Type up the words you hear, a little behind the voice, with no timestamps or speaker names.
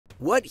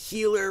What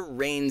healer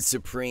reigns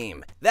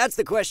supreme? That's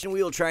the question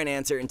we will try and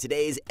answer in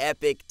today's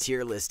epic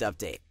tier list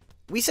update.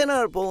 We sent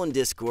out a poll in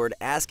Discord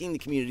asking the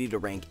community to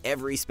rank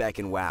every spec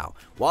in WoW.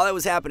 While that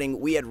was happening,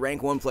 we had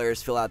rank 1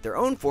 players fill out their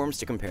own forms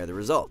to compare the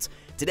results.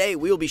 Today,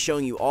 we will be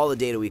showing you all the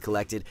data we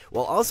collected,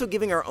 while also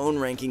giving our own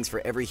rankings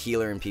for every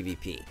healer in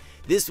PvP.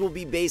 This will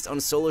be based on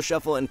solo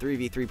shuffle and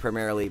 3v3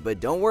 primarily, but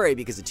don't worry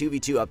because the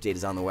 2v2 update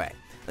is on the way.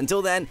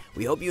 Until then,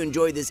 we hope you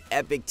enjoyed this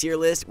epic tier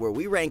list where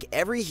we rank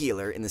every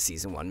healer in the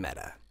Season 1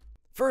 meta.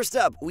 First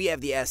up, we have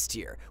the S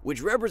tier,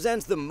 which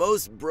represents the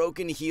most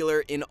broken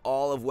healer in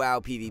all of WoW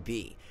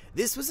PvP.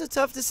 This was a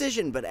tough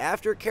decision, but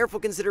after careful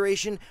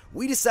consideration,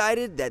 we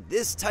decided that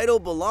this title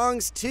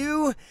belongs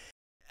to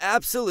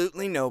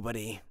absolutely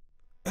nobody.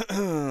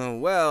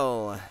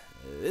 Well,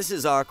 this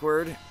is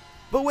awkward.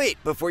 But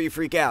wait, before you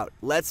freak out,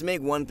 let's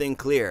make one thing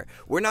clear.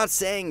 We're not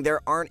saying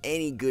there aren't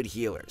any good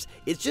healers.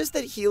 It's just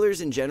that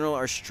healers in general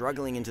are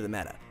struggling into the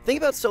meta. Think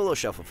about solo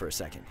shuffle for a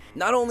second.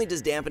 Not only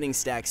does dampening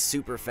stack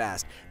super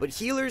fast, but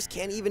healers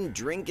can't even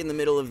drink in the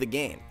middle of the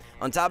game.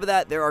 On top of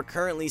that, there are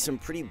currently some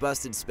pretty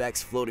busted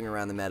specs floating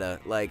around the meta,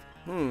 like,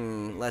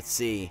 let's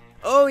see.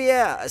 Oh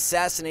yeah,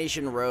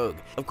 Assassination Rogue.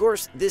 Of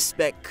course, this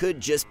spec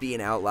could just be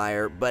an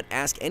outlier, but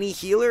ask any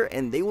healer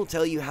and they will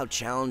tell you how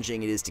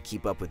challenging it is to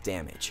keep up with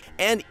damage.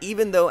 And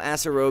even though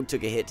Assa Rogue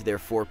took a hit to their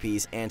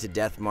 4-piece and to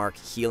Deathmark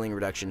healing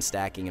reduction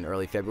stacking in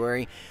early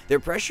February, their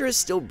pressure is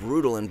still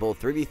brutal in both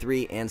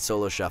 3v3 and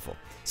solo shuffle.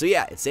 So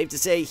yeah, it's safe to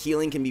say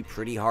healing can be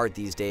pretty hard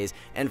these days,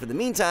 and for the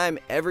meantime,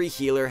 every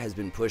healer has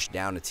been pushed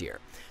down a tier.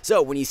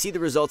 So when you see the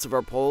results of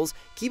our polls,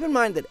 keep in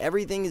mind that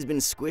everything has been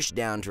squished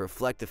down to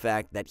reflect the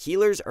fact that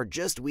healers are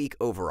just weak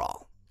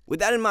overall. With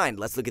that in mind,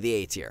 let's look at the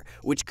A tier,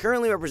 which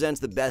currently represents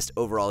the best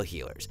overall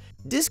healers.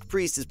 Disc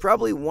Priest is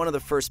probably one of the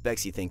first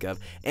specs you think of,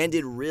 and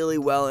did really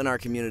well in our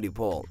community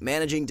poll,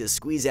 managing to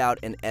squeeze out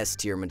an S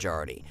tier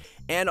majority.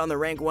 And on the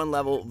rank 1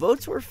 level,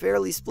 votes were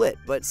fairly split,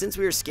 but since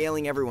we are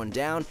scaling everyone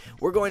down,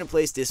 we're going to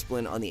place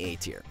Discipline on the A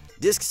tier.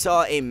 Disc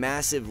saw a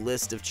massive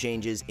list of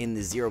changes in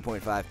the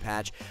 0.5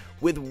 patch,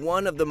 with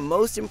one of the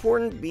most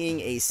important being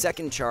a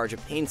second charge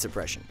of pain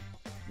suppression.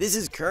 This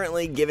is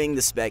currently giving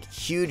the spec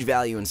huge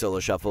value in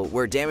solo shuffle,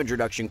 where damage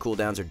reduction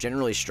cooldowns are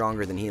generally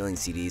stronger than healing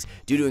CDs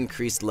due to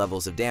increased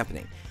levels of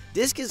dampening.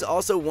 Disc is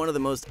also one of the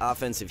most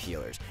offensive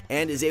healers,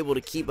 and is able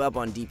to keep up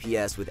on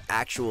DPS with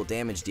actual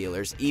damage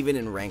dealers even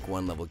in rank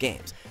 1 level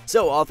games.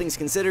 So all things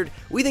considered,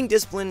 we think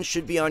Discipline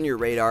should be on your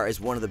radar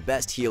as one of the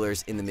best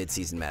healers in the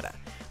mid-season meta.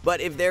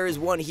 But if there is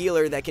one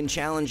healer that can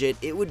challenge it,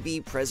 it would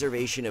be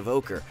Preservation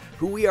Evoker,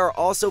 who we are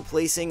also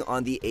placing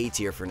on the A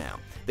tier for now.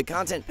 The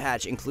content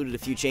patch included a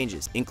few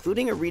changes,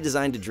 including a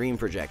redesign to Dream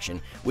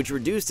Projection, which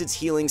reduced its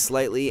healing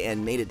slightly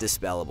and made it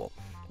dispellable.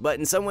 But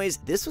in some ways,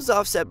 this was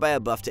offset by a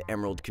buff to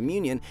Emerald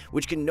Communion,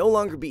 which can no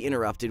longer be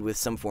interrupted with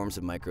some forms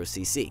of micro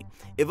CC.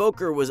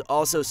 Evoker was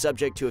also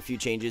subject to a few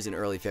changes in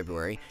early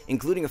February,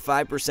 including a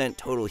 5%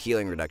 total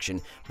healing reduction,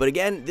 but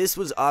again, this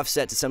was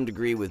offset to some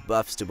degree with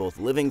buffs to both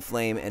Living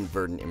Flame and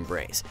Verdant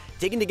Embrace.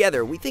 Taken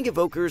together, we think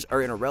Evokers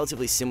are in a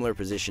relatively similar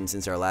position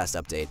since our last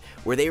update,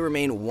 where they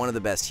remain one of the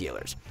best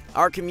healers.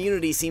 Our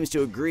community seems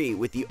to agree,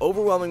 with the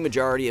overwhelming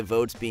majority of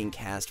votes being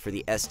cast for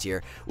the S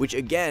tier, which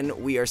again,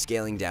 we are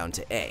scaling down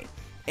to A.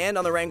 And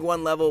on the rank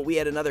 1 level, we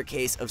had another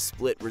case of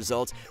split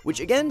results, which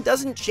again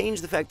doesn't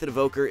change the fact that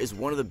Evoker is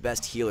one of the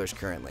best healers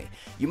currently.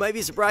 You might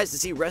be surprised to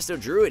see Resto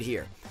Druid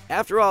here.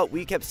 After all,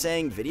 we kept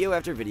saying video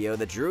after video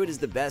that Druid is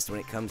the best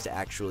when it comes to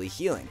actually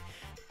healing.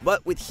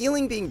 But with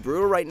healing being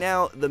brutal right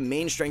now, the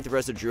main strength of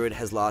Resto Druid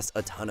has lost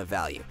a ton of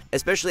value,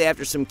 especially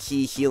after some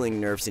key healing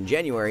nerfs in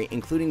January,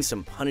 including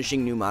some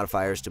punishing new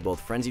modifiers to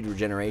both Frenzied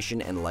Regeneration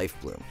and Life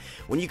Bloom.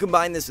 When you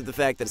combine this with the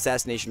fact that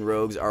Assassination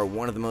Rogues are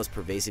one of the most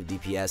pervasive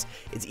DPS,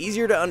 it's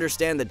easier to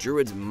understand that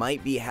Druids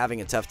might be having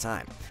a tough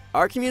time.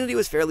 Our community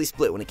was fairly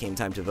split when it came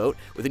time to vote,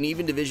 with an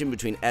even division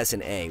between S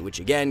and A,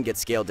 which again gets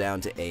scaled down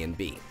to A and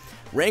B.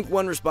 Rank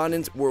 1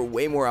 respondents were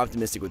way more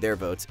optimistic with their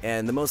votes,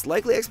 and the most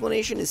likely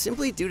explanation is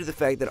simply due to the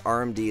fact that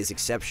RMD is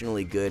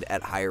exceptionally good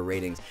at higher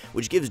ratings,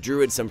 which gives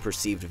Druid some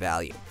perceived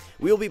value.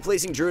 We will be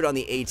placing Druid on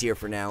the A tier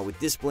for now with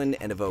Discipline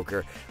and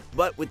Evoker,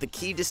 but with the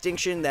key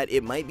distinction that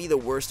it might be the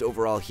worst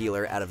overall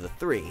healer out of the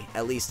three,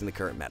 at least in the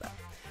current meta.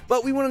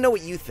 But we want to know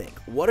what you think.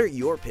 What are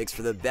your picks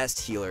for the best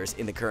healers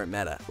in the current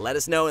meta? Let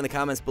us know in the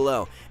comments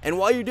below. And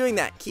while you're doing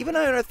that, keep an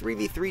eye on our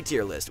 3v3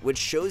 tier list, which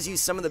shows you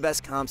some of the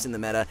best comps in the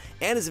meta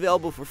and is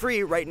available for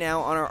free right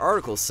now on our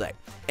articles site.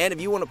 And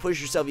if you want to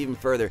push yourself even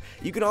further,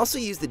 you can also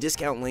use the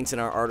discount links in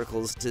our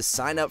articles to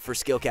sign up for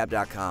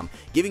skillcap.com,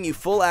 giving you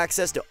full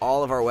access to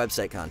all of our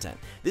website content.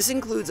 This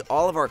includes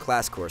all of our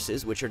class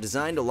courses, which are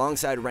designed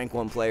alongside rank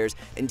 1 players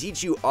and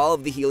teach you all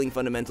of the healing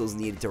fundamentals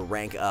needed to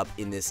rank up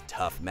in this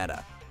tough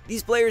meta.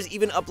 These players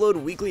even upload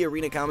weekly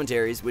arena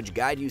commentaries which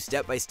guide you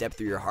step by step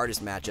through your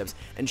hardest matchups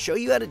and show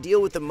you how to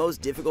deal with the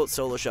most difficult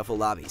solo shuffle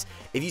lobbies.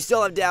 If you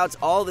still have doubts,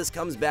 all this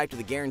comes back to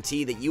the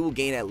guarantee that you will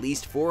gain at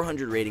least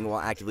 400 rating while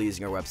actively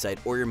using our website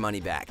or your money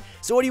back.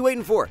 So what are you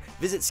waiting for?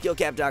 Visit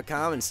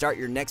skillcap.com and start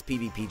your next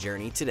PvP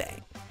journey today.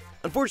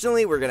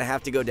 Unfortunately, we're going to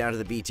have to go down to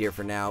the B tier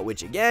for now,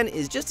 which again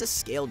is just a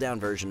scaled down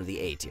version of the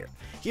A tier.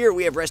 Here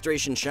we have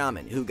Restoration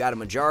Shaman, who got a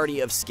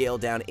majority of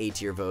scaled down A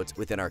tier votes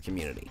within our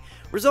community.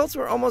 Results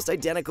were almost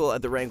identical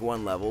at the rank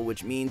 1 level,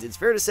 which means it's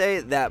fair to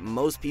say that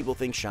most people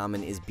think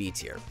Shaman is B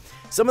tier.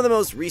 Some of the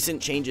most recent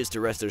changes to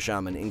Resto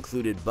Shaman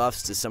included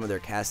buffs to some of their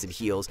casted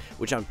heals,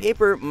 which on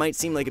paper might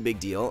seem like a big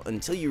deal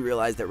until you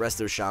realize that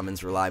Resto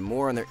Shamans rely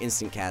more on their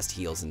instant cast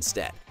heals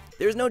instead.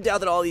 There's no doubt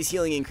that all these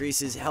healing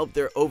increases help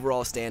their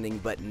overall standing,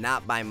 but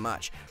not by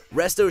much.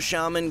 Resto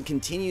Shaman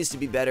continues to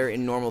be better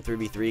in normal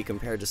 3v3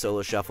 compared to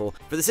solo shuffle,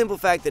 for the simple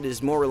fact that it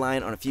is more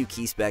reliant on a few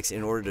key specs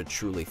in order to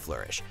truly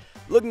flourish.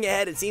 Looking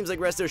ahead, it seems like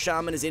Resto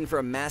Shaman is in for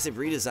a massive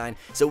redesign,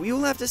 so we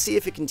will have to see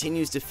if it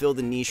continues to fill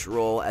the niche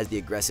role as the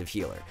aggressive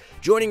healer.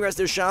 Joining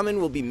Resto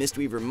Shaman will be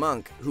Mistweaver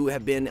Monk, who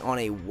have been on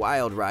a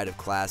wild ride of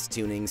class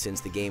tuning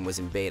since the game was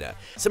in beta.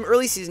 Some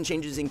early season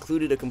changes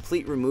included a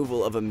complete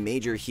removal of a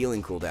major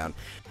healing cooldown,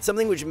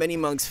 something which many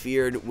monks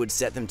feared would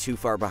set them too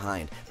far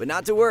behind, but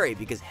not to worry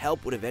because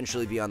help would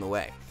eventually be on the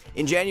way.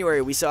 In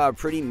January, we saw a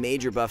pretty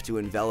major buff to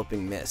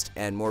Enveloping Mist,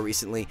 and more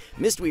recently,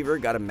 Mistweaver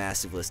got a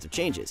massive list of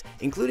changes,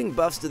 including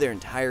buffs to their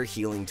entire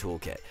healing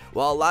toolkit.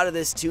 While a lot of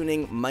this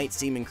tuning might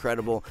seem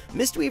incredible,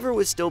 Mistweaver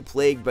was still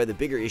plagued by the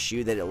bigger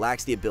issue that it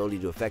lacks the ability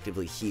to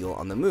effectively heal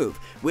on the move,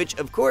 which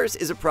of course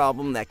is a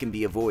problem that can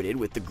be avoided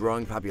with the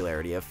growing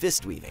popularity of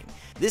fist weaving.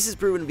 This has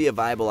proven to be a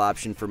viable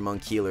option for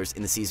monk healers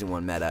in the Season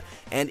 1 meta,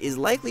 and is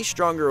likely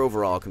stronger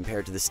overall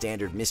compared to the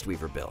standard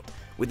Mistweaver build.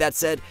 With that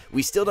said,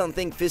 we still don't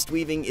think fist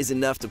weaving is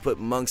enough to put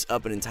monks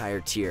up an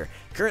entire tier.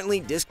 Currently,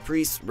 Disc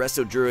Priests,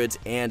 Resto Druids,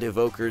 and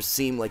Evokers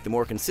seem like the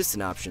more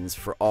consistent options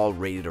for all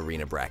rated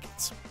arena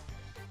brackets.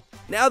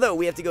 Now though,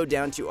 we have to go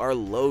down to our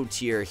low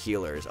tier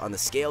healers on the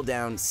scale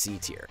down C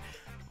tier.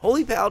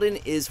 Holy Paladin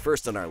is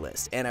first on our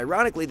list, and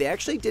ironically they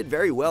actually did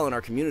very well in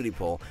our community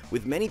poll,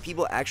 with many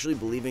people actually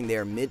believing they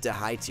are mid to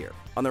high tier.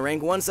 On the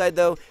rank 1 side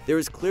though, there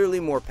is clearly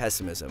more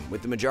pessimism,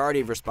 with the majority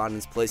of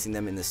respondents placing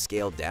them in the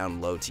scaled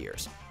down low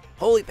tiers.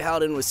 Holy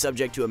Paladin was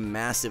subject to a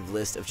massive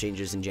list of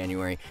changes in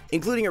January,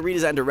 including a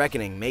redesign to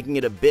Reckoning, making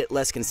it a bit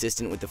less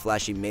consistent with the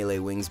flashy melee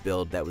wings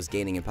build that was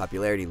gaining in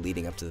popularity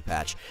leading up to the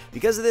patch.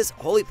 Because of this,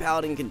 Holy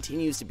Paladin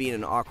continues to be in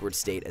an awkward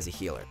state as a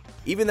healer.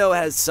 Even though it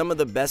has some of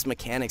the best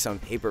mechanics on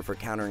paper for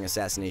countering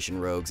assassination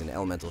rogues and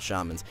elemental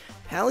shamans,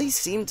 Pally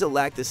seemed to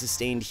lack the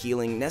sustained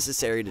healing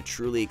necessary to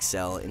truly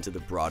excel into the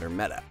broader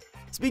meta.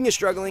 Speaking of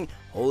struggling,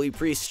 Holy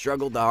Priest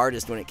struggled the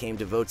hardest when it came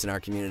to votes in our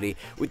community,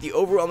 with the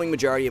overwhelming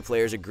majority of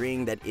players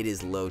agreeing that it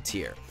is low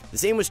tier. The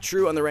same was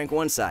true on the rank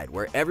 1 side,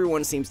 where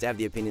everyone seems to have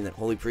the opinion that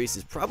Holy Priest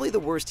is probably the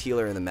worst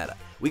healer in the meta.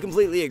 We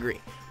completely agree.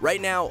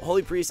 Right now,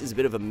 Holy Priest is a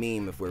bit of a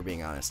meme if we're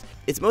being honest.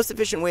 Its most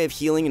efficient way of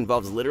healing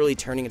involves literally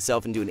turning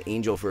itself into an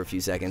angel for a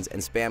few seconds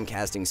and spam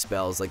casting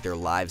spells like their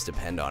lives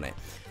depend on it.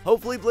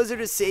 Hopefully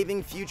Blizzard is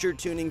saving future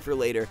tuning for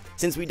later,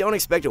 since we don't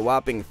expect a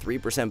whopping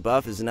 3%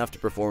 buff is enough to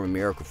perform a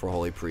miracle for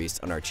Holy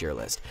Priest on our tier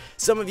list.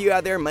 Some of you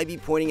out there might be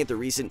pointing at the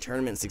recent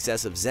tournament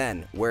success of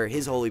Zen, where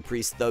his Holy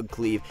Priest Thug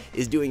Cleave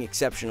is doing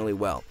exceptionally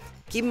well.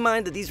 Keep in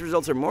mind that these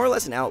results are more or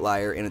less an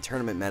outlier in a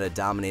tournament meta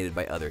dominated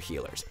by other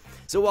healers.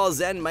 So while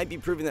Zen might be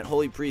proving that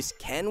Holy Priest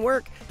can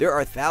work, there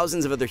are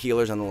thousands of other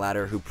healers on the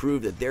ladder who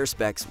prove that their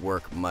specs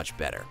work much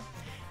better.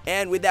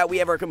 And with that, we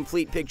have our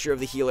complete picture of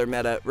the healer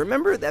meta.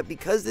 Remember that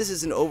because this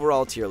is an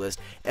overall tier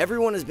list,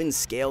 everyone has been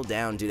scaled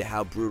down due to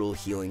how brutal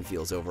healing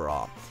feels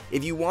overall.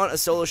 If you want a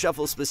solo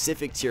shuffle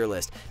specific tier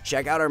list,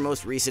 check out our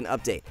most recent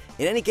update.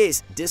 In any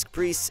case, Disc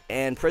Priests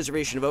and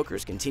Preservation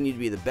Evokers continue to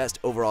be the best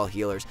overall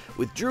healers,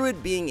 with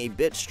Druid being a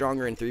bit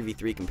stronger in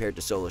 3v3 compared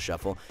to solo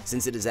shuffle,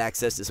 since it has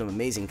access to some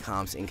amazing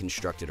comps in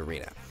Constructed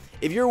Arena.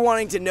 If you're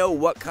wanting to know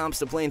what comps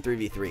to play in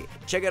 3v3,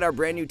 check out our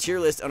brand new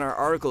tier list on our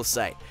articles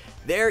site.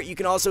 There, you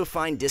can also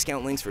find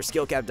discount links for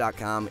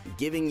skillcap.com,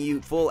 giving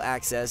you full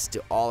access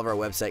to all of our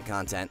website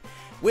content,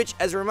 which,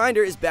 as a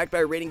reminder, is backed by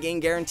a rating gain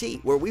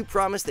guarantee, where we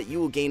promise that you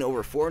will gain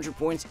over 400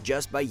 points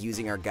just by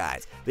using our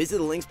guides. Visit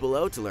the links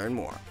below to learn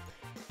more.